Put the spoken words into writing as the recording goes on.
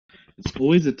It's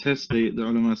always a test, the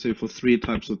ulama say, for three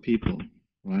types of people,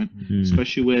 right? Mm.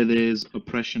 Especially where there's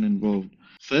oppression involved.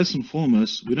 First and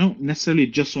foremost, we don't necessarily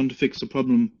just want to fix the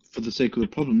problem for the sake of the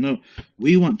problem. No,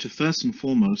 we want to first and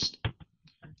foremost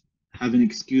have an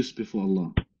excuse before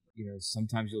Allah. You know,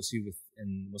 sometimes you'll see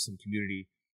in the Muslim community,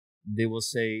 they will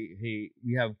say, hey,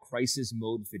 we have crisis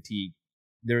mode fatigue.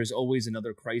 There is always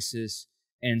another crisis.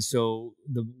 And so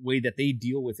the way that they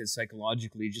deal with it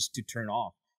psychologically is just to turn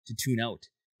off, to tune out.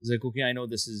 It's like, okay, I know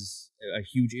this is a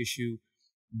huge issue,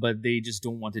 but they just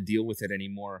don't want to deal with it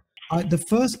anymore. The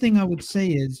first thing I would say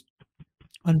is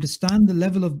understand the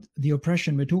level of the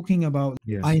oppression we're talking about.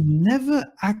 Yes. I never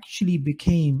actually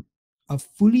became a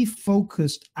fully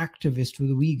focused activist for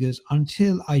the Uyghurs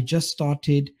until I just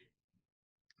started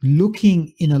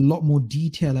looking in a lot more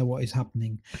detail at what is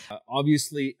happening.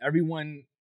 Obviously, everyone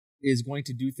is going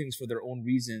to do things for their own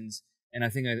reasons. And I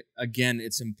think, again,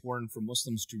 it's important for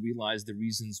Muslims to realize the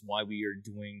reasons why we are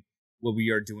doing what we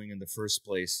are doing in the first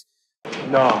place.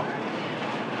 No,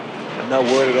 I'm not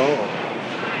worried at all.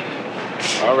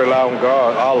 I rely on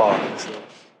God, Allah.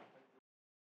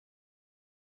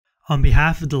 On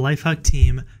behalf of the Lifehawk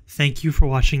team, thank you for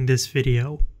watching this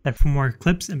video. And for more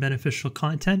clips and beneficial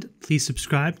content, please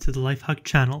subscribe to the Lifehawk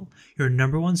channel, your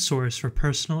 #1 source for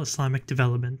personal Islamic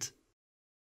development.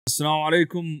 Assalamu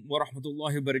alaikum wa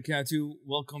rahmatullahi wa barakatuh.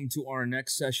 Welcome to our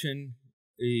next session,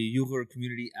 a Uyghur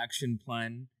Community Action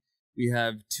Plan. We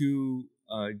have two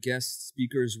guest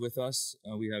speakers with us.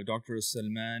 We have Dr.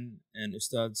 Salman and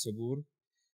Ustad Subboor.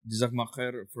 JazakumAllahu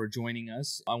Khairan for joining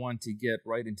us. I want to get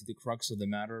right into the crux of the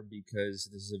matter because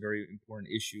this is a very important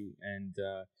issue, and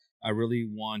I really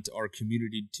want our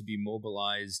community to be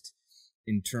mobilized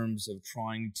in terms of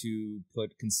trying to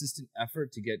put consistent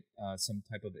effort to get some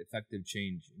type of effective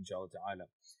change, inshallah ta'ala.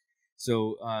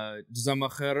 So,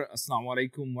 Jazakumullahu Khairan, Assalamu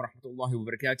alaikum wa rahmatullahi wa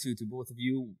barakatuh to both of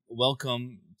you.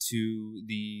 Welcome to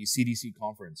the CDC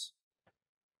conference.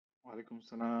 Wa alaikum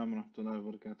salam wa rahmatullahi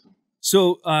wa barakatuh.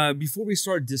 So, before we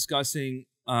start discussing,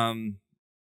 Dr.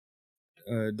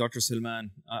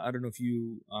 Salman, I don't know if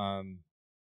you,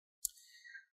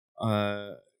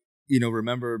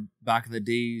 remember back in the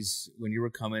days when you were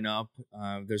coming up,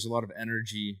 there's a lot of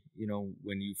energy,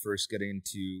 when you first get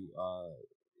into,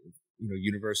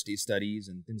 university studies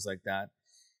and things like that.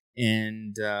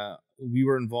 And we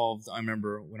were involved, I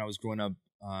remember when I was growing up,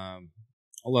 a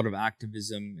lot of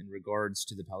activism in regards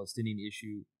to the Palestinian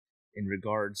issue, in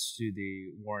regards to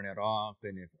the war in Iraq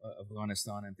and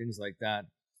Afghanistan and things like that.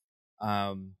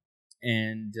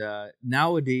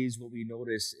 Nowadays, what we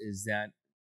notice is that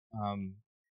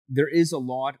there is a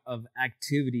lot of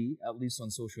activity, at least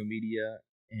on social media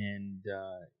and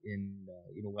in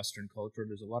Western culture.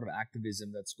 There's a lot of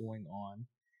activism that's going on,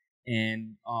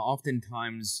 and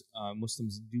oftentimes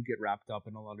Muslims do get wrapped up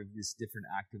in a lot of these different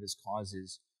activist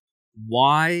causes.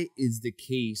 Why is the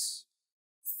case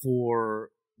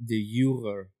for the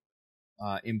Uyghur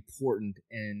important,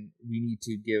 and we need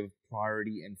to give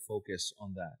priority and focus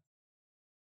on that?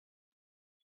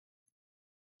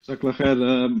 Jazakallahu khair.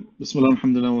 Bismillah,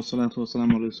 alhamdulillah, wa salatu wa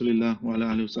salam ala rasulillah wa ala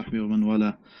alihi wa sahbihi wa man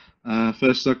wala.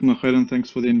 First, Jazakumullahu khairan, thanks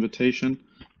for the invitation.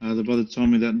 The brother told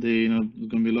me that there's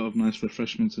going to be a lot of nice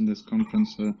refreshments in this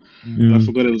conference. I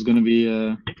forgot it was going to be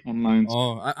online.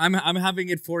 Oh, I'm having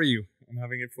it for you. I'm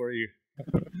having it for you,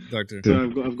 Doctor.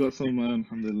 So I've got some,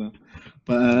 alhamdulillah.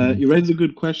 But you raised a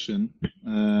good question.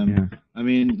 I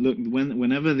mean, look,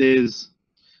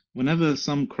 whenever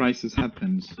some crisis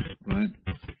happens, right?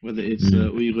 Whether it's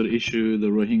the Uyghur issue, the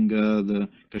Rohingya, the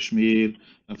Kashmir,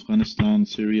 Afghanistan,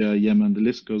 Syria, Yemen, the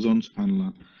list goes on,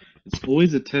 subhanAllah. It's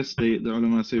always a test, the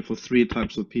ulama say, for three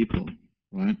types of people,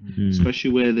 right?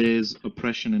 Especially where there's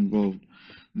oppression involved.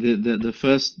 The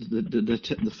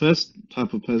first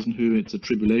type of person who it's a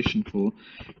tribulation for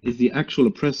is the actual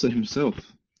oppressor himself.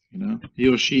 He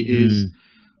or she is,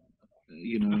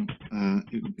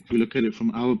 if we look at it from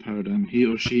our paradigm, he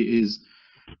or she is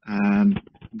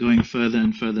going further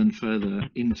and further and further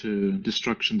into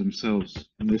destruction themselves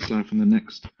in this life and the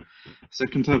next.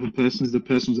 Second type of person is the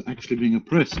person who's actually being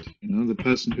oppressed. The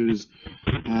person whose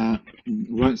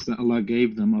rights that Allah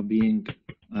gave them are being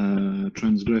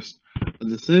transgressed. But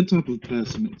the third type of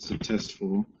person it's a test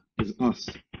for is us.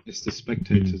 It's the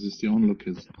spectators, it's the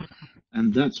onlookers.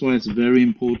 And that's why it's very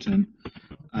important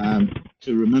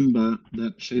to remember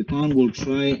that Shaitan will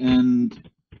try and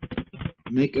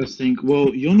make us think,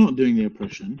 well, you're not doing the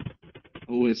oppression,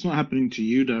 or it's not happening to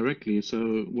you directly,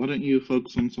 so why don't you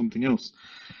focus on something else?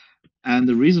 And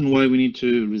the reason why we need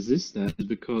to resist that is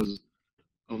because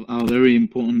of our very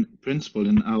important principle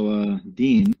in our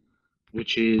deen,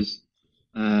 which is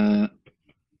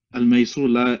الميسور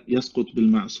لا يسقط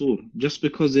بالمعسور. Just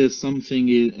because there's something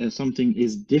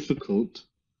is difficult,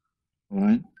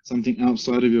 right? Something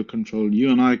outside of your control.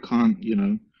 You and I can't, you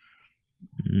know,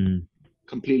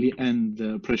 completely end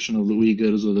the oppression of the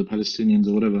Uyghurs or the Palestinians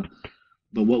or whatever.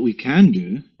 But what we can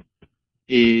do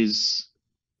is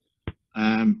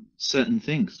certain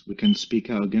things. We can speak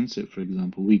out against it, for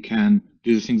example. We can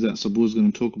do the things that Subboor is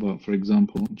going to talk about, for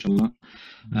example, inshallah.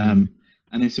 And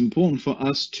it's important for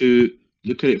us to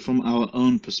look at it from our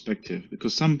own perspective,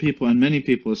 because some people, and many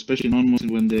people, especially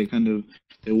non-Muslims, when they kind of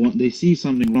they see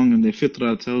something wrong and their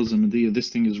fitrah tells them this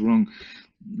thing is wrong,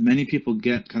 many people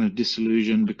get kind of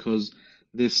disillusioned because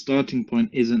their starting point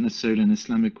isn't necessarily an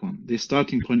Islamic one. Their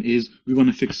starting point is, we want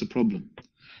to fix the problem.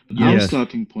 But our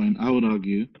starting point, I would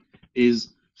argue,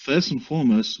 is first and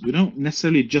foremost, we don't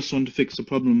necessarily just want to fix the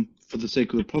problem for the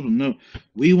sake of the problem. No,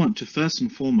 we want to first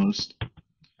and foremost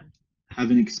have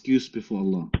an excuse before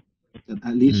Allah, that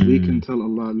at least we can tell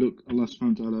Allah, look, Allah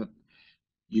subhanahu wa ta'ala,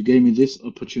 you gave me this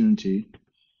opportunity.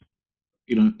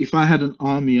 You know, if I had an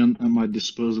army at my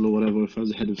disposal or whatever, if I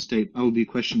was the head of state, I would be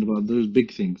questioned about those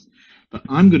big things. But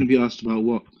I'm going to be asked about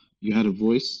what? You had a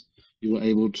voice, you were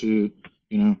able to,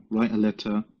 you know, write a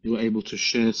letter, you were able to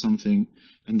share something,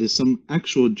 and there's some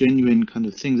actual genuine kind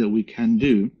of things that we can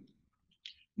do.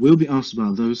 We'll be asked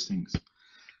about those things.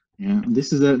 Yeah, and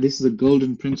this is a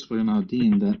golden principle in our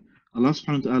deen, that Allah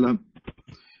subhanahu wa ta'ala,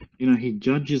 you know, He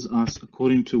judges us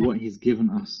according to what He's given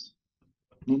us.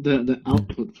 Not the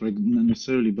output for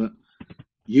necessarily, but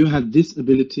you had this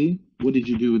ability, what did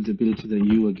you do with the ability that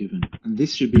you were given? And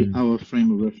this should be our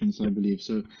frame of reference, I believe.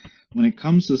 So when it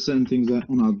comes to certain things that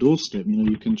on our doorstep, you know,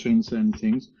 you can train certain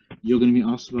things, you're going to be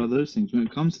asked about those things. When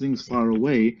it comes to things far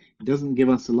away, it doesn't give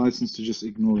us a license to just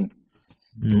ignore it.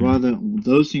 Rather,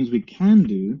 those things we can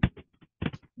do,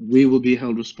 we will be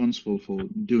held responsible for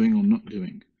doing or not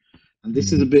doing. And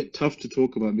this is a bit tough to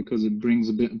talk about because it brings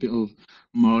a bit of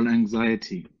moral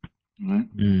anxiety, right?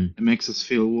 It makes us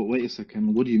feel, well, wait a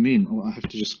second, what do you mean? Oh, I have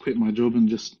to just quit my job and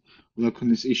just work on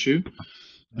this issue?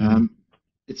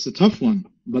 It's a tough one,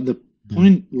 but the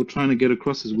point we're trying to get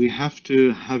across is we have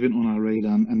to have it on our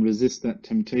radar and resist that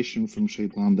temptation from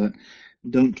shaitan that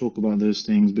don't talk about those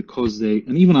things, because they,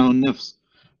 and even our nafs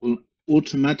will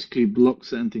automatically block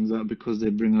certain things out because they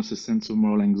bring us a sense of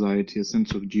moral anxiety, a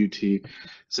sense of duty, a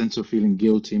sense of feeling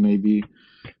guilty maybe,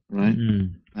 right?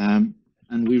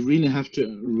 And we really have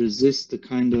to resist the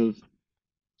kind of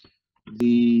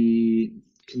the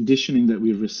conditioning that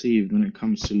we've received when it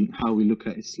comes to how we look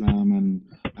at Islam and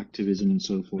activism and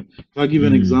so forth. If I give you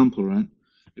an example, right?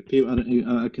 If people,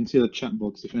 I can see the chat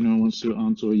box if anyone wants to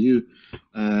answer, or you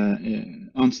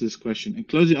answer this question. And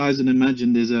close your eyes and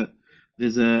imagine there's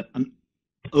an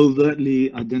overtly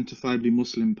identifiably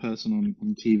Muslim person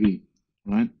on TV,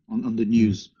 right? On the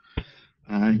news.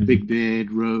 Big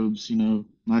beard, robes, you know,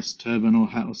 nice turban or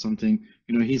hat or something.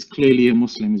 You know, he's clearly a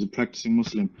Muslim, he's a practicing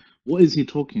Muslim. What is he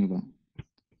talking about?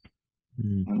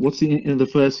 What's the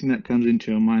first thing that comes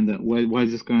into your mind, that why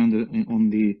is this guy on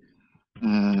the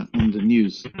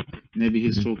news? Maybe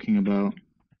he's talking about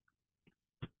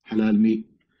halal meat.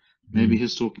 Maybe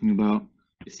he's talking about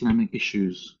Islamic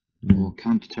issues or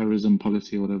counter-terrorism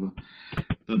policy or whatever.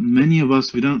 But many of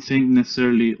us, we don't think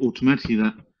necessarily automatically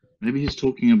that maybe he's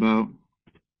talking about,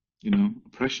 you know,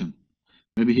 oppression.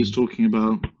 Maybe he's talking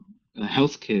about a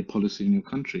healthcare policy in your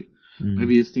country.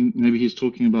 Maybe he's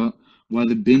talking about why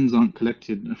the bins aren't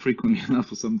collected frequently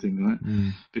enough or something,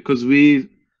 right? Because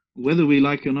whether we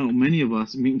like it or not, many of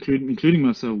us, including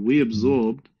myself, we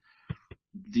absorbed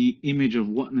the image of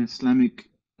what an Islamic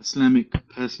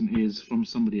person is from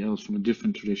somebody else, from a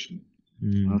different tradition,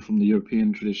 from the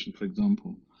European tradition, for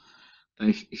example.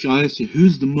 If I ask you,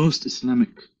 who's the most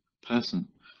Islamic person?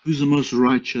 Who's the most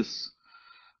righteous,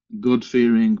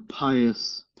 God-fearing,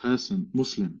 pious person?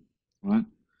 Muslim, right?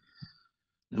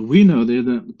 Now, we know they're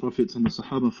the prophets and the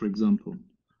Sahaba, for example.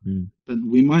 But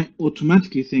we might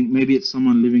automatically think maybe it's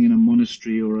someone living in a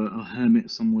monastery or a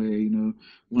hermit somewhere, you know,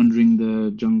 wandering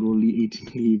the jungle, eating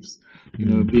leaves, you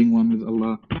know, being one with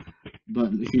Allah.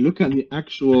 But if you look at the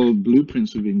actual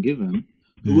blueprints we've been given,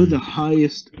 who were the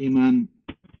highest Iman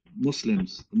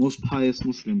Muslims, the most pious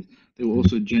Muslims? They were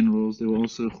also generals, they were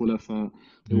also khulafa,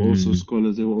 they were also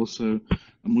scholars, they were also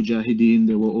mujahideen,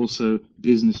 they were also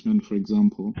businessmen, for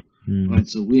example. Right,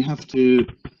 so we have to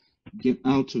get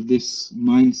out of this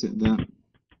mindset that,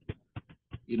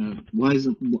 you know,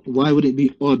 why would it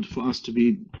be odd for us to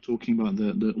be talking about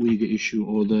the Uyghur issue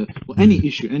or any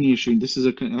issue? This is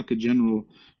like a general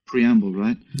preamble,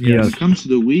 right? When it comes to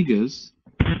the Uyghurs,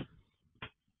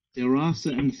 there are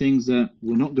certain things that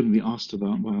we're not going to be asked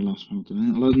about by Allah subhanahu wa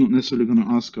ta'ala. Allah is not necessarily going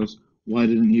to ask us, why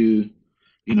didn't you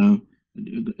you know,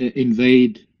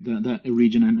 invade that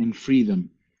region and free them.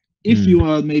 If you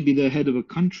are maybe the head of a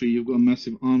country, you've got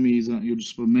massive armies at your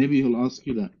disposal, maybe he'll ask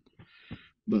you that.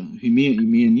 But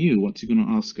me and you, what's he going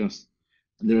to ask us?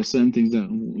 And there are certain things that,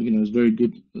 you know, is very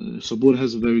good. Subboor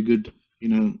has a very good, you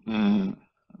know,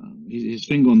 his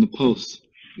finger on the pulse,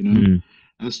 you know,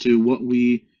 as to what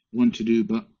we want to do.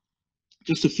 But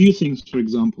just a few things, for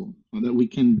example, that we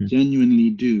can genuinely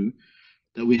do,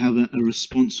 that we have a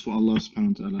response for Allah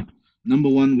subhanahu wa ta'ala. Number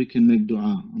one, we can make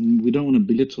dua. And we don't want to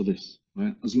belittle this,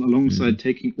 right? Alongside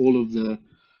taking all of the,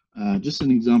 just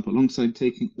an example, alongside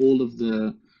taking all of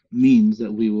the means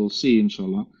that we will see,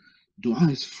 inshallah, dua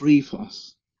is free for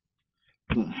us.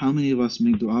 But how many of us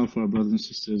make dua for our brothers and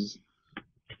sisters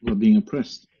who are being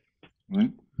oppressed,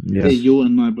 right? Yes. They're your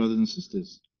and my brothers and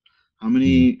sisters. How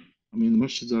many, I mean, the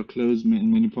masjids are closed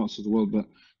in many parts of the world, but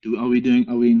are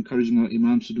we encouraging our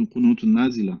imams to do qunut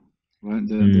al-nazila, right?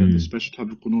 The special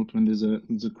type of qunut when there's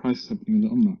a crisis happening in the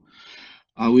ummah?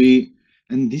 Are we,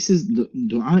 and this is, the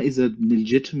dua is a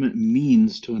legitimate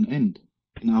means to an end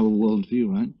in our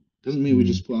worldview, right? Doesn't mean we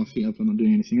just put our feet up and not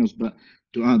doing anything else, but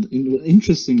dua.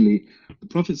 Interestingly, the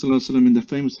Prophet ﷺ in the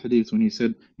famous hadith when he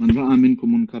said, "Man ra'a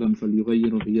minkum munkaran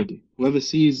falyughayyirhu biyadihi." Whoever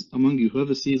sees among you,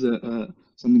 whoever sees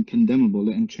something condemnable,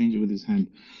 let him change it with his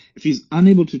hand. If he's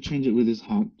unable to change it with his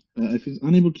heart, if he's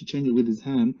unable to change it with his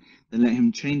hand, then let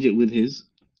him change it with his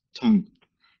tongue.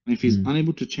 And if he's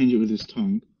unable to change it with his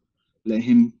tongue, let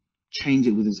him change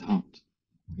it with his heart.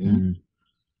 Yeah.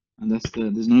 And that's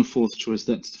there's no fourth choice.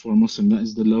 That's for a Muslim. That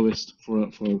is the lowest for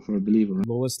a believer. Right?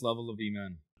 Lowest level of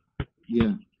iman.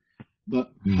 Yeah.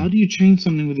 But how do you change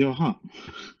something with your heart?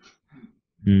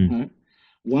 Right?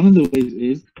 One of the ways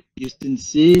is you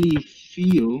sincerely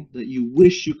feel that you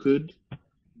wish you could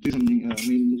do something. I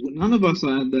mean, none of us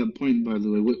are at that point, by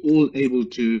the way. We're all able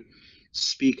to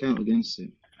speak out against it,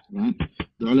 right?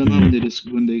 The ulama,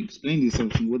 when they explain these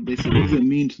things, what they say, what does it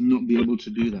mean to not be able to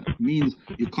do that? It means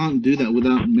you can't do that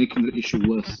without making the issue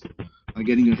worse, by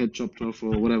getting your head chopped off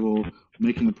or whatever, or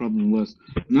making the problem worse.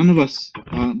 None of us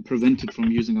are prevented from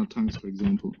using our tongues, for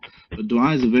example. But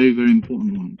dua is a very, very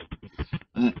important one.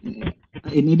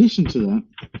 In addition to that,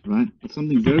 right,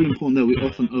 something very important that we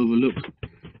often overlook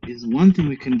is one thing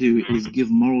we can do is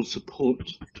give moral support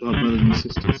to our brothers and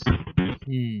sisters.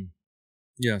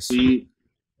 Yes.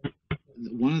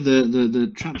 One of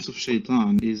the traps of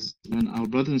shaitan is when our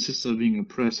brothers and sisters are being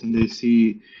oppressed and they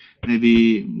see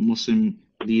maybe Muslim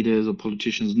leaders or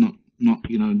politicians not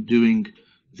you know, doing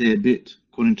their bit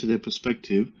according to their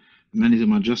perspective. Many of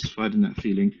them are justified in that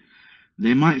feeling.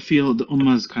 They might feel the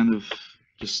Ummah's kind of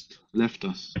just left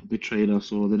us, betrayed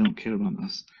us, or they don't care about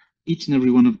us. Each and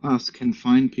every one of us can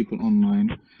find people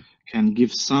online, can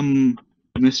give some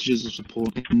messages of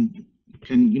support, can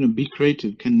you know, be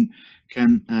creative, can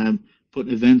put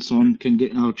events on, can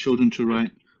get our children to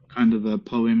write kind of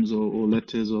poems or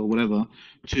letters or whatever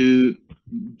to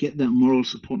get that moral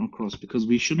support across, because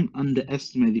we shouldn't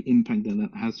underestimate the impact that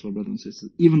has for our brothers and sisters.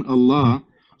 Even Allah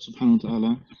subhanahu wa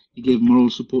ta'ala, he gave moral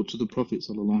support to the Prophet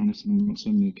sallallahu alaihi wasallam on so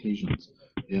many occasions.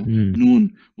 Yeah.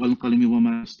 Noon wal qalami wa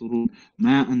ma yasturun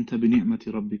ma anta bi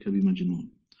ni'mati rabbika bimajnun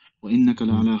wa innaka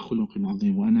la'ala khuluqin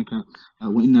 'azim wa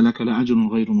inna laka la'ajrun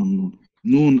ghayru mamnun.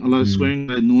 Noon, Allah is swearing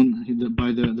by Noon,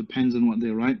 by the pens and what they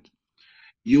write.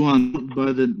 You are not,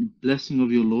 by the blessing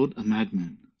of your Lord, a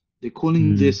madman. They're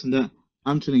calling this and that.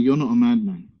 I'm telling you, you're not a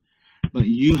madman, but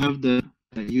you have the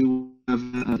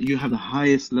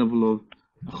highest level of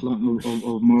akhlaq,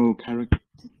 of moral character.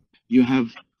 You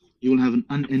will have an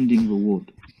unending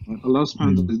reward. Allah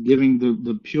subhanahu wa ta'ala is giving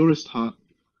the purest heart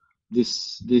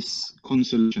this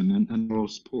consolation and moral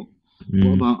support.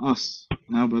 What about us,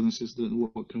 now, brothers and sisters?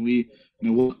 What can we, you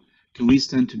know, what can we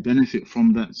stand to benefit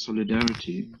from that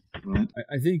solidarity? Right.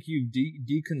 I think you've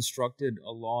deconstructed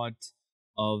a lot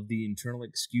of the internal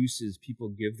excuses people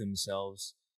give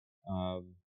themselves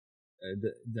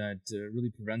that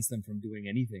really prevents them from doing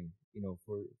anything. You know,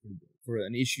 for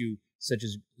an issue such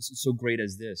as so great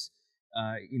as this.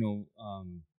 You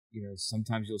know,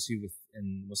 sometimes you'll see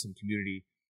in the Muslim community,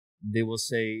 they will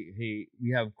say, hey,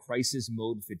 we have crisis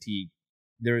mode fatigue.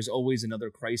 There is always another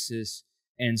crisis.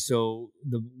 And so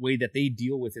the way that they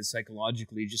deal with it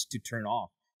psychologically is just to turn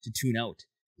off, to tune out.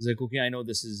 It's like, okay, I know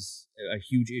this is a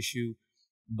huge issue,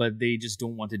 but they just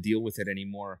don't want to deal with it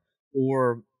anymore.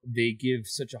 Or they give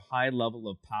such a high level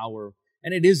of power.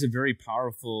 And it is a very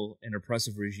powerful and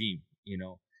oppressive regime. You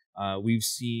know, we've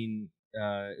seen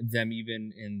them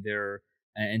even in their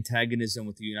antagonism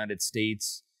with the United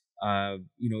States.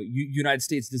 You know, United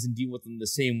States doesn't deal with them the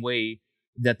same way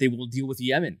that they will deal with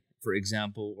Yemen, for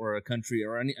example, or a country,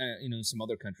 or any, you know, some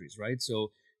other countries, right?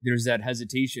 So there's that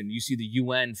hesitation. You see the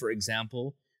UN, for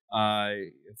example,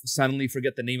 suddenly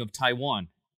forget the name of Taiwan,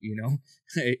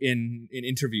 in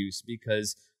interviews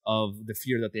because of the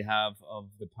fear that they have of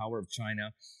the power of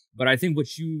China. But I think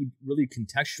what you really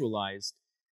contextualized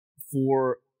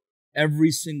for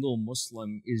every single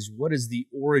Muslim is what is the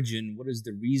origin, what is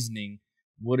the reasoning,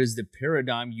 what is the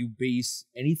paradigm you base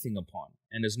anything upon,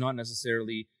 and it's not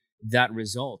necessarily that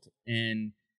result.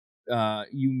 And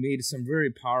you made some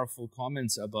very powerful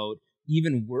comments about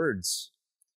even words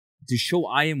to show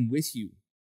I am with you.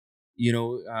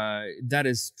 That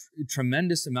is a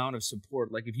tremendous amount of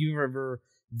support. Like if you've ever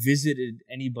visited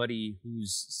anybody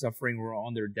who's suffering or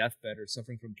on their deathbed or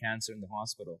suffering from cancer in the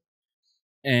hospital,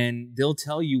 and they'll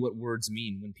tell you what words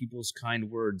mean, when people's kind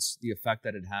words, the effect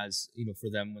that it has, for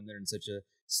them when they're in such a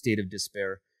state of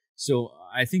despair. So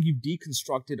I think you've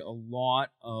deconstructed a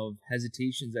lot of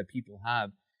hesitations that people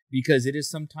have, because it is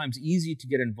sometimes easy to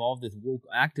get involved with woke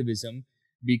activism,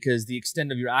 because the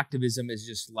extent of your activism is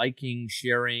just liking,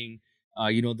 sharing,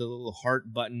 the little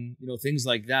heart button, things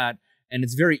like that. And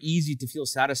it's very easy to feel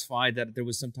satisfied that there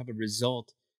was some type of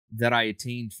result that I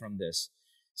attained from this.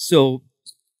 So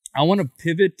I want to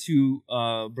pivot to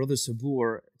Brother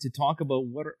Subboor to talk about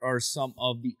what are some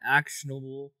of the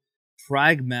actionable,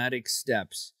 pragmatic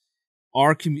steps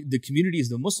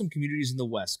the Muslim communities in the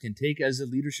West can take as a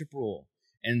leadership role,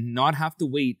 and not have to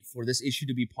wait for this issue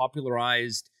to be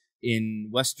popularized in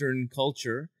Western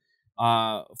culture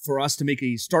for us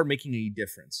to start making a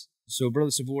difference. So, Brother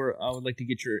Subboor, I would like to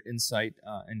get your insight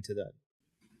into that.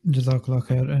 JazakumAllahu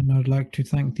Khairan, and I'd like to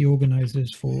thank the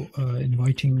organizers for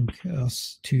inviting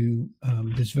us to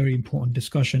this very important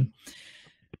discussion.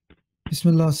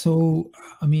 Bismillah. So,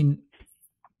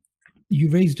 you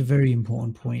raised a very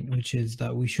important point, which is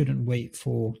that we shouldn't wait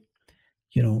for,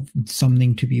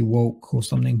 something to be woke or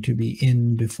something to be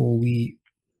in before we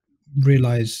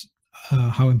realize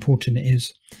how important it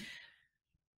is.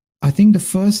 I think the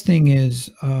first thing is,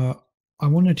 I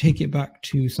want to take it back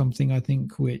to something I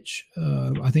think which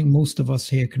I think most of us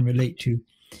here can relate to.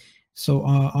 So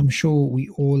I'm sure we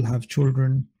all have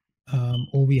children,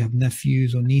 or we have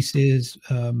nephews or nieces.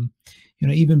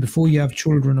 Even before you have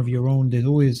children of your own, there's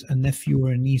always a nephew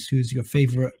or a niece who's your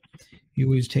favorite. You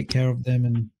always take care of them,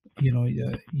 and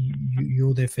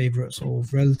you're their favorite sort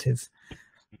of relative.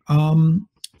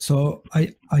 So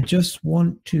I just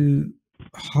want to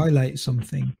highlight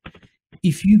something.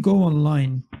 If you go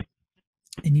online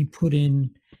and you put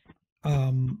in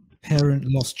parent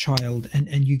lost child,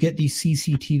 and you get these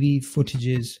CCTV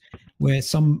footages where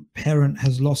some parent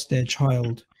has lost their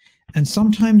child, and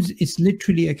sometimes it's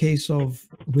literally a case of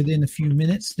within a few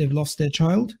minutes they've lost their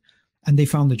child and they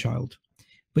found the child.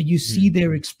 But you see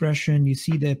their expression, you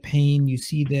see their pain, you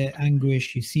see their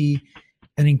anguish, you see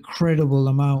an incredible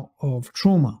amount of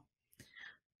trauma.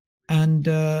 And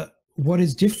what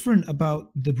is different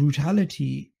about the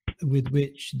brutality with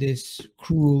which this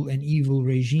cruel and evil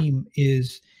regime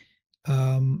is,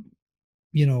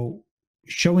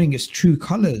 showing its true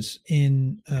colors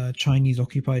in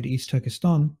Chinese-occupied East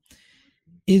Turkestan,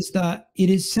 is that it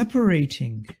is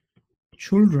separating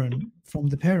children from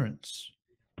the parents.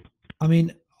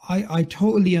 I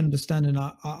totally understand, and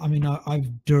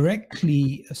I've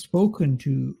directly spoken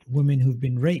to women who've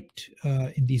been raped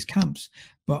in these camps,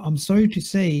 but I'm sorry to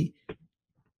say,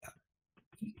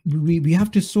 we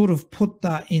have to sort of put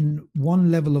that in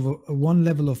one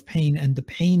level of pain, and the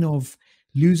pain of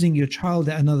losing your child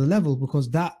at another level, because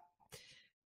that,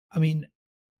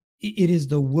 it is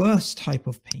the worst type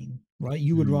of pain, right?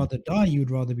 You would rather die,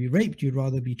 you'd rather be raped, you'd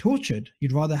rather be tortured,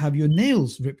 you'd rather have your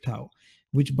nails ripped out,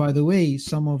 which, by the way,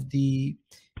 some of the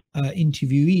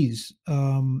interviewees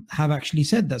have actually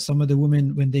said that some of the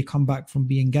women, when they come back from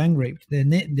being gang raped,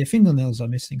 their fingernails are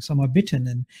missing, some are bitten,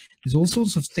 and there's all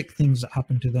sorts of sick things that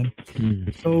happen to them.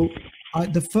 So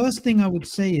the first thing I would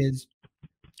say is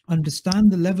understand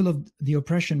the level of the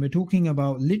oppression. We're talking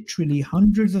about literally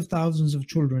hundreds of thousands of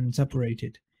children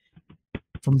separated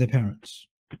from their parents,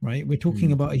 right? We're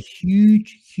talking about a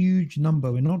huge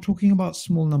number. We're not talking about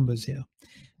small numbers here.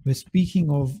 We're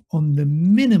speaking of, on the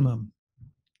minimum,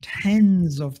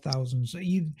 tens of thousands.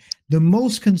 The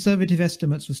most conservative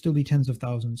estimates will still be tens of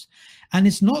thousands. And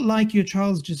it's not like your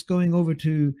child's just going over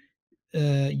to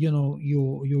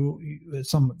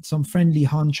some friendly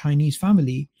Han Chinese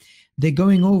family. They're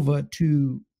going over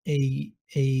to a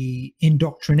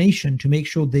indoctrination to make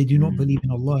sure they do not believe in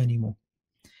Allah anymore.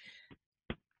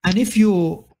 And if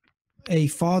you're a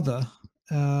father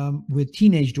with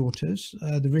teenage daughters,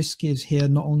 the risk is here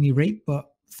not only rape but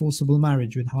forcible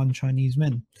marriage with Han Chinese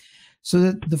men. So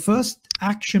that the first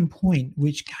action point,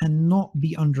 which cannot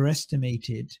be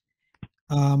underestimated,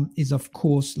 is, of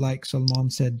course, like Salman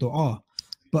said, dua.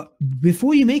 But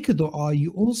before you make a dua,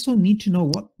 you also need to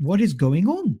know what is going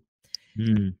on.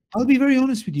 I'll be very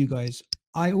honest with you guys.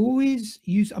 I always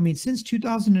use, I mean, since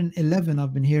 2011,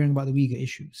 I've been hearing about the Uyghur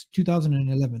issues.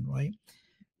 2011, right?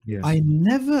 Yes. I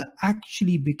never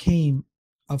actually became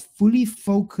a fully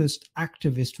focused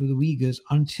activist for the Uyghurs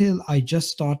until I just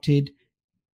started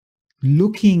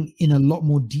looking in a lot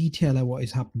more detail at what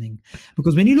is happening.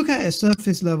 Because when you look at a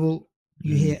surface level,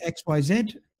 you hear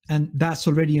XYZ, and that's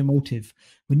already a motive.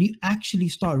 When you actually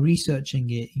start researching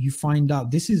it, you find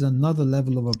out this is another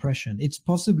level of oppression. It's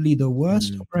possibly the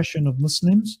worst oppression of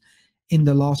Muslims in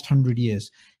the last 100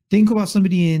 years. Think about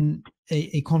somebody in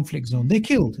a conflict zone. They're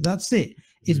killed. That's it.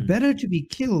 It's better to be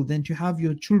killed than to have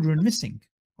your children missing,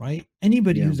 right?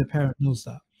 Anybody who's a parent knows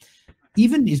that.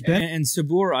 Even is better. And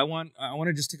Subboor, I want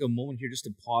to just take a moment here just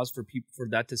to pause for people, for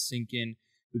that to sink in,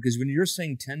 because when you're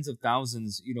saying tens of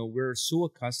thousands, you know, we're so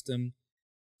accustomed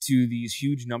to these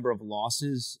huge number of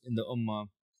losses in the Ummah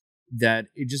that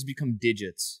it just become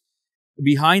digits.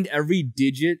 Behind every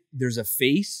digit, there's a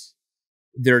face,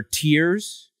 there are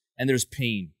tears, and there's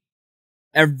pain.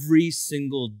 Every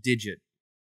single digit,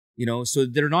 you know, so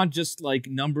they're not just like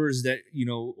numbers that, you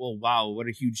know, oh wow, what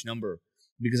a huge number.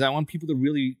 Because I want people to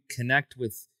really connect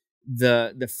with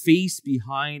the face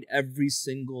behind every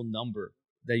single number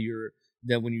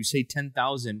that when you say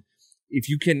 10,000, if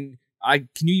you can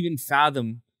you even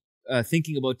fathom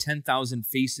thinking about 10,000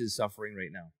 faces suffering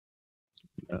right now?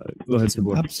 Go ahead,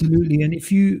 Subboor. Absolutely. And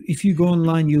if you go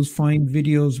online, you'll find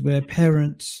videos where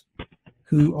parents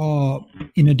who are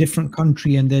in a different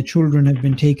country and their children have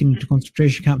been taken to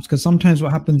concentration camps, because sometimes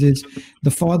what happens is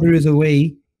the father is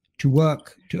away to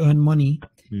work to earn money,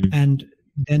 and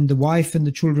then the wife and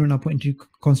the children are put into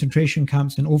concentration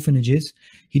camps and orphanages.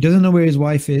 He doesn't know where his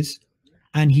wife is,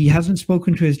 and he hasn't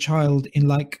spoken to his child in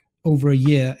like over a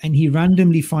year, and he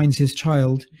randomly finds his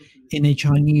child in a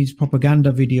Chinese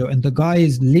propaganda video, and the guy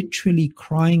is literally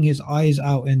crying his eyes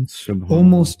out, and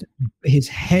almost his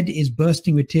head is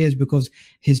bursting with tears because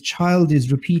his child is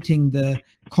repeating the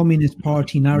Communist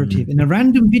Party narrative in a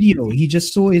random video. He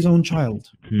just saw his own child,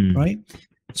 right?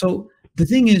 So the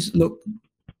thing is, look,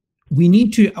 we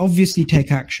need to obviously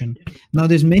take action. Now,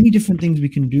 there's many different things we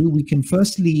can do. We can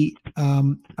firstly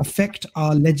affect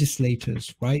our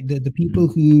legislators, right? The people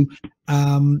who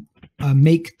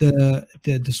make the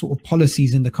sort of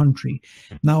policies in the country.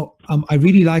 Now, I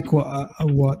really like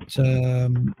what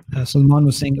Salman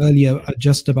was saying earlier,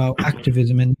 just about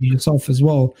activism, and yourself as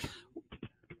well.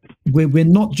 We're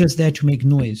not just there to make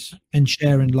noise and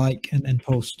share and like and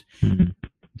post.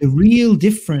 The real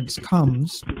difference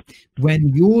comes when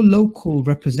your local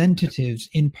representatives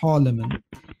in parliament,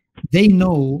 they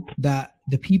know that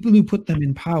the people who put them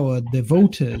in power, the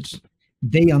voters,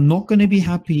 they are not going to be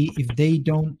happy if they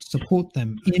don't support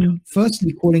them in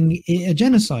firstly calling it a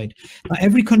genocide. Now,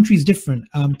 every country is different.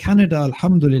 Canada,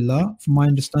 alhamdulillah, from my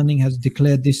understanding, has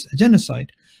declared this a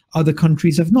genocide. Other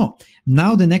countries have not.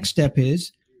 Now the next step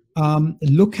is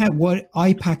look at what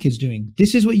IPAC is doing.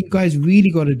 This is what you guys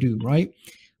really got to do, right?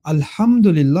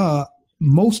 Alhamdulillah,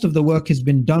 most of the work has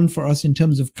been done for us in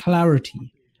terms of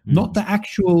clarity, not the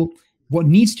actual what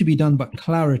needs to be done, but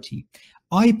clarity.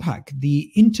 IPAC,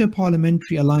 the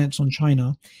Inter-Parliamentary Alliance on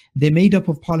China, they're made up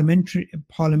of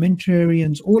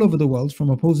parliamentarians all over the world from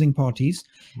opposing parties,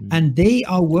 and they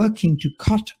are working to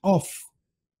cut off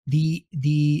the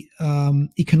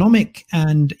economic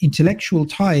and intellectual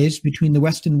ties between the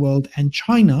Western world and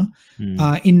China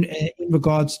in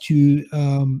regards to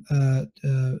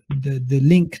the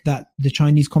link that the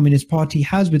Chinese Communist Party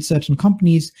has with certain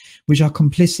companies which are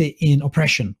complicit in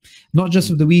oppression, not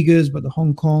just of the Uyghurs, but the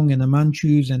Hong Kong and the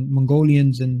Manchus and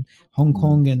Mongolians and Hong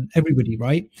Kong and everybody,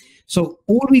 right? So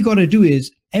all we got to do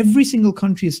is, every single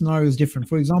country's scenario is different.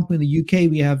 For example, in the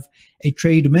UK, we have a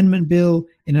trade amendment bill.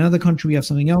 In another country, we have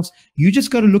something else. You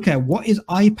just got to look at what is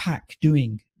IPAC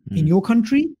doing in your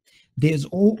country. There's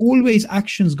always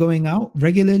actions going out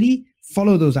regularly.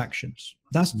 Follow those actions.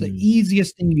 That's the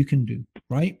easiest thing you can do,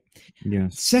 right?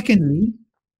 Yes. Secondly,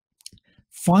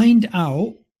 find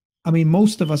out, I mean,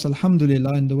 most of us,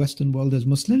 alhamdulillah, in the Western world as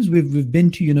Muslims, we've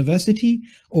been to university,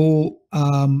 or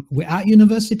we're at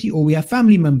university, or we have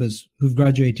family members who've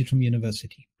graduated from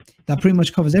university. That pretty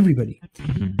much covers everybody.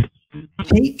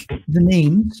 Take the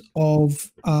names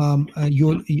of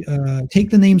take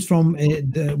the names from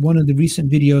one of the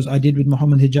recent videos I did with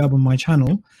Muhammad Hijab on my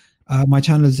channel. My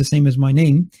channel is the same as my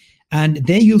name, and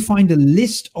there you'll find a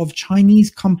list of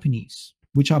Chinese companies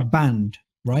which are banned.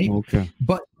 Right? Okay.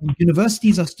 But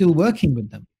universities are still working with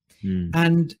them.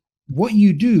 And what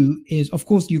you do is, of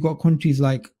course, you've got countries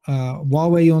like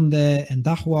Huawei on there and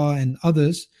Dahua and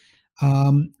others.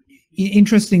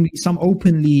 Interestingly, some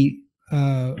openly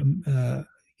linked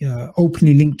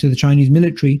to the Chinese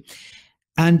military.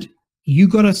 And you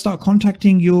got to start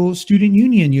contacting your student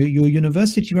union, your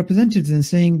university representatives, and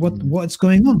saying what's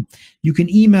going on. You can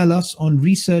email us on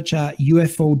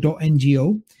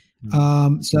research@ufo.ngo.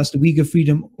 So that's the Uyghur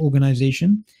Freedom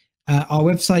Organization. Our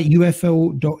website,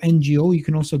 ufo.ngo. You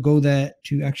can also go there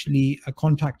to actually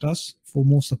contact us for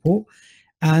more support.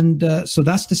 And so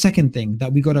that's the second thing,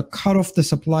 that we got to cut off the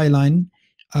supply line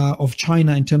of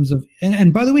China in terms of.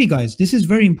 And by the way, guys, this is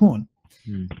very important.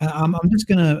 I'm just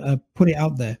going to put it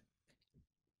out there.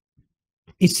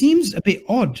 It seems a bit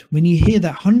odd when you hear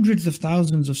that hundreds of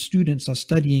thousands of students are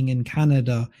studying in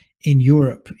Canada, in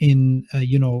Europe, in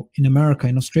in America,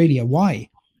 in Australia. Why?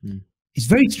 It's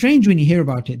very strange when you hear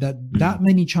about it, that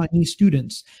many Chinese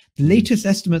students. The latest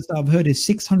estimates that I've heard is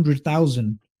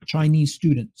 600,000 Chinese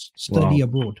students study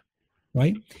abroad,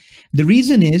 right? The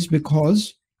reason is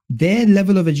because their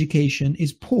level of education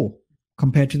is poor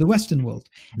compared to the Western world.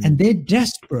 And they're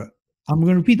desperate. I'm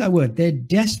going to repeat that word. They're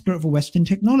desperate for Western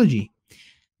technology.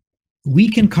 We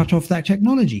can cut off that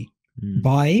technology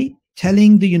by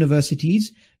telling the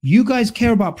universities, you guys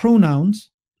care about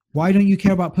pronouns. Why don't you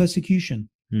care about persecution?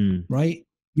 Right?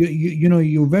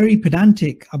 You're very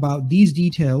pedantic about these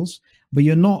details, but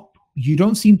you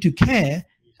don't seem to care.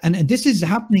 And this is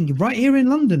happening right here in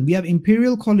London. We have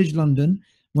Imperial College London,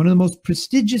 one of the most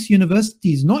prestigious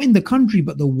universities, not in the country,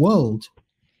 but the world.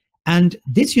 And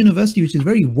this university, which is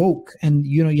very woke, and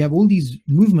you have all these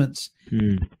movements,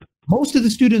 most of the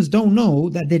students don't know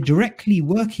that they're directly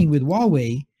working with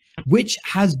Huawei, which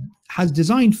has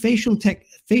designed facial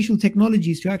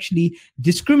technologies to actually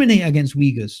discriminate against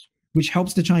Uyghurs, which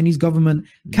helps the Chinese government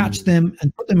catch them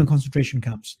and put them in concentration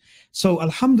camps. So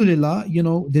alhamdulillah,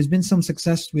 there's been some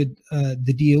success with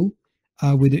the deal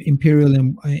with Imperial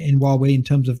and Huawei in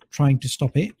terms of trying to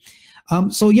stop it.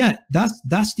 So yeah,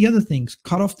 that's the other things.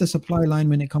 Cut off the supply line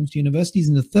when it comes to universities.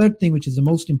 And the third thing, which is the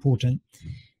most important,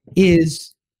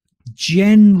 is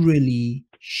generally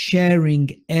sharing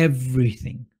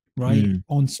everything, right,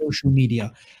 on social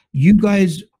media. You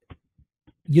guys,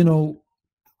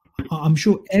 I'm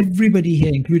sure everybody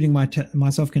here, including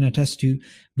myself, can attest to,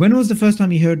 when was the first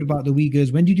time you heard about the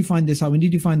Uyghurs? When did you find this out? When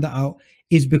did you find that out?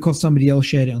 Is because somebody else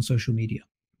shared it on social media.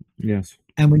 Yes.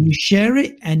 And when you share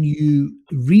it and you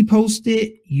repost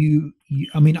it,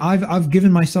 I've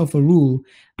given myself a rule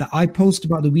that I post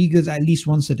about the Uyghurs at least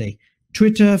once a day.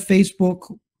 Twitter,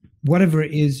 Facebook, whatever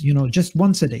it is, just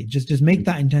once a day. Just make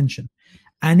that intention,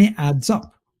 and it adds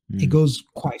up. It goes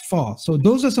quite far. So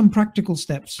those are some practical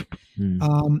steps.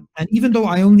 And even though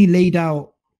I only laid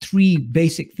out 3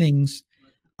 basic things,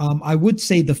 I would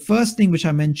say the first thing which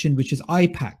I mentioned, which is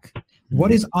IPAC.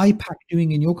 What is IPAC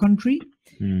doing in your country?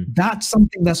 That's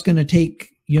something that's going to take,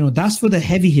 that's for the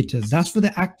heavy hitters. That's for the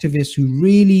activists who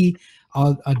really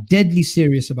are deadly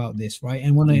serious about this, right?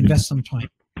 And want to invest some time.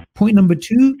 Point number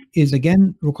 2 is,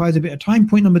 again, requires a bit of time.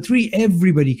 Point number 3,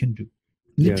 everybody can do.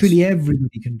 Literally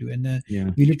everybody can do. And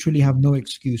we literally have no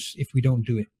excuse if we don't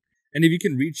do it. And if you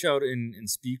can reach out and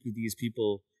speak with these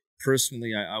people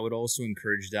personally, I would also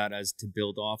encourage that, as to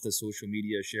build off the social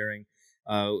media sharing.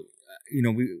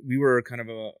 We were kind of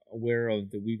aware of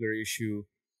the Uyghur issue,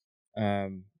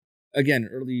 again,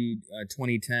 early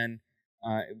 2010,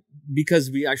 because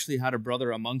we actually had a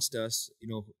brother amongst us,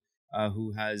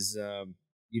 who has,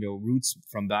 roots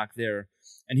from back there,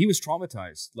 and he was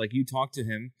traumatized. Like, you talk to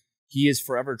him, he is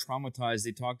forever traumatized.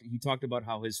 He talked about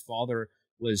how his father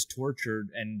was tortured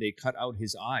and they cut out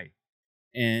his eye.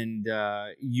 And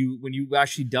when you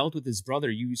actually dealt with his brother,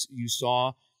 you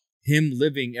saw him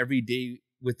living every day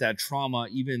with that trauma,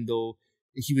 even though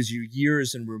he was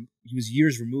years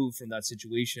removed from that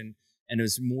situation, and it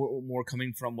was more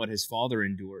coming from what his father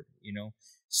endured.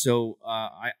 So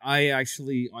I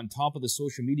actually, on top of the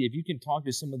social media, if you can talk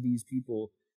to some of these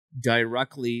people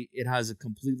directly, it has a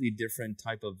completely different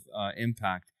type of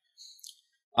impact.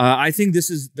 I think this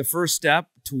is the first step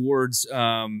towards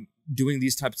doing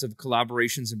these types of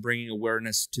collaborations and bringing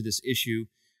awareness to this issue.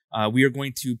 We are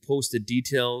going to post the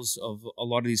details of a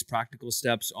lot of these practical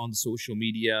steps on social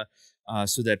media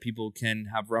so that people can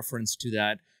have reference to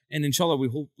that. And inshallah, we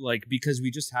hope, because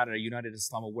we just had a United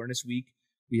Islam Awareness Week,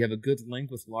 we have a good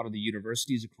link with a lot of the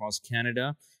universities across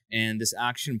Canada. And this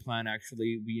action plan,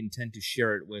 actually, we intend to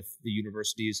share it with the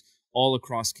universities all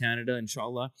across Canada,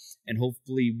 inshallah. And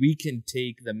hopefully we can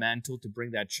take the mantle to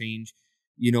bring that change.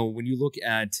 When you look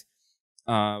at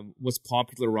what's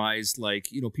popularized,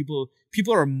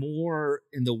 people are more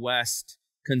in the West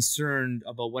concerned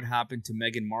about what happened to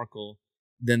Meghan Markle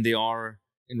than they are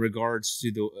in regards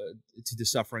to the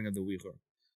suffering of the Uyghur.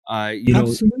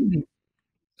 Absolutely.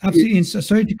 Absolutely. And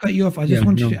sorry to cut you off. I just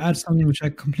wanted to add something which I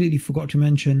completely forgot to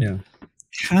mention. Yeah.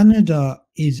 Canada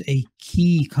is a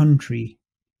key country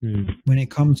when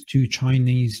it comes to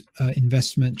Chinese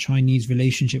investment, Chinese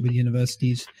relationship with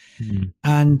universities,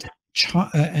 and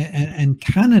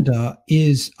Canada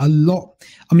is a lot.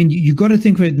 I mean, you got to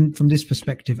think of it from this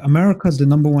perspective. America is the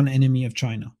 #1 enemy of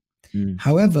China.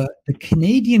 However, the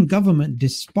Canadian government,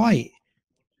 despite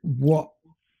what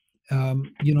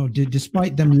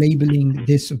despite them labeling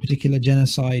this a particular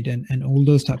genocide and all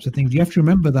those types of things, you have to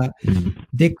remember that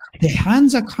their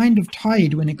hands are kind of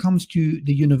tied when it comes to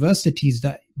the universities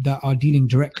that are dealing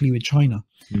directly with China.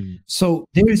 So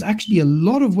there is actually a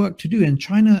lot of work to do, and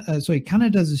Canada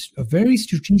is a very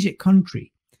strategic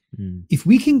country. If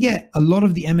we can get a lot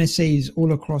of the MSAs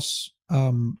all across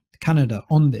Canada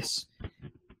on this,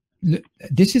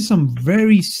 this is some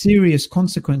very serious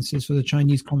consequences for the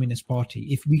Chinese Communist Party.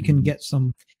 If we can get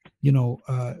some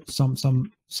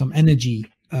energy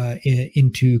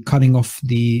into cutting off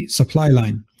the supply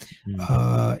line,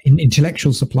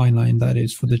 intellectual supply line, that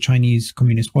is, for the Chinese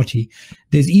Communist Party.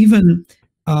 There's even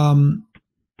some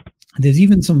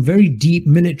very deep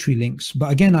military links.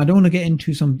 But again, I don't want to get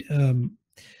into some.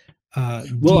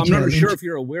 Well, I'm not sure if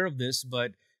you're aware of this,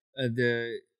 but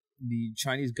the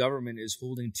Chinese government is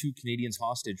holding 2 Canadians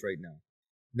hostage right now.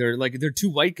 They're 2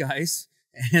 white guys,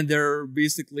 and they're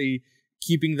basically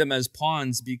keeping them as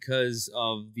pawns because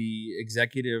of the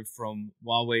executive from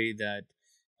Huawei that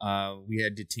we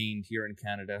had detained here in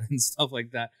Canada and stuff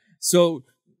like that. So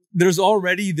there's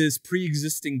already this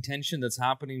pre-existing tension that's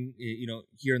happening,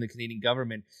 here in the Canadian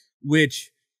government,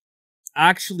 which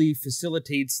actually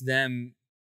facilitates them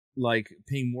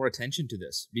paying more attention to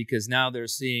this, because now they're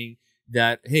seeing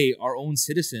that, hey, our own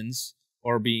citizens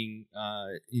are being,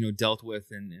 dealt with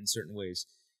in certain ways.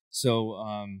 So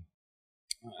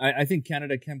I think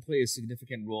Canada can play a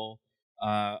significant role.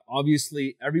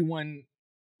 Obviously, everyone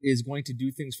is going to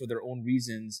do things for their own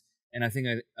reasons. And I think,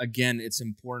 again, it's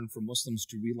important for Muslims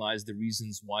to realize the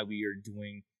reasons why we are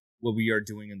doing what we are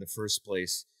doing in the first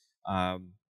place.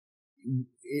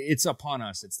 It's upon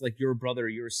us. It's like your brother,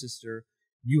 your sister.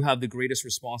 You have the greatest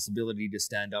responsibility to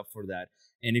stand up for that.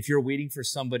 And if you're waiting for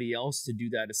somebody else to do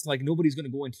that, it's like nobody's going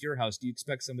to go into your house. Do you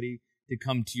expect somebody to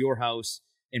come to your house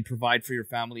and provide for your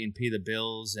family and pay the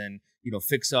bills and,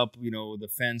 fix up, the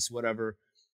fence, whatever?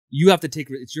 You have to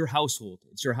it's your household.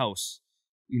 It's your house.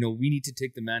 We need to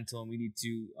take the mantle, and we need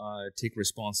to take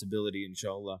responsibility,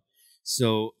 inshallah.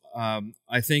 So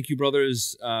I thank you,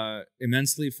 brothers,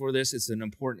 immensely for this. It's an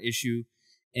important issue.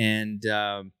 And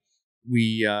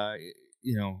we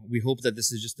hope that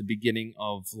this is just the beginning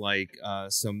of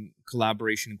some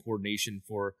collaboration and coordination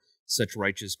for such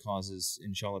righteous causes,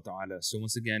 inshallah ta'ala. So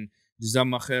once again,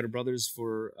 JazakumAllahu Khairan, brothers,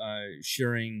 for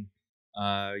sharing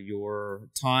your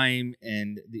time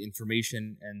and the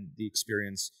information and the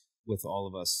experience with all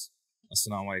of us.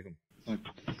 Assalamu alaikum.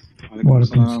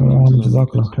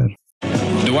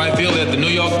 Do I feel that the New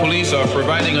York police are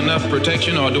providing enough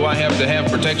protection, or do I have to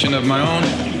have protection of my own?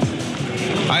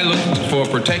 I look for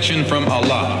protection from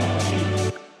Allah.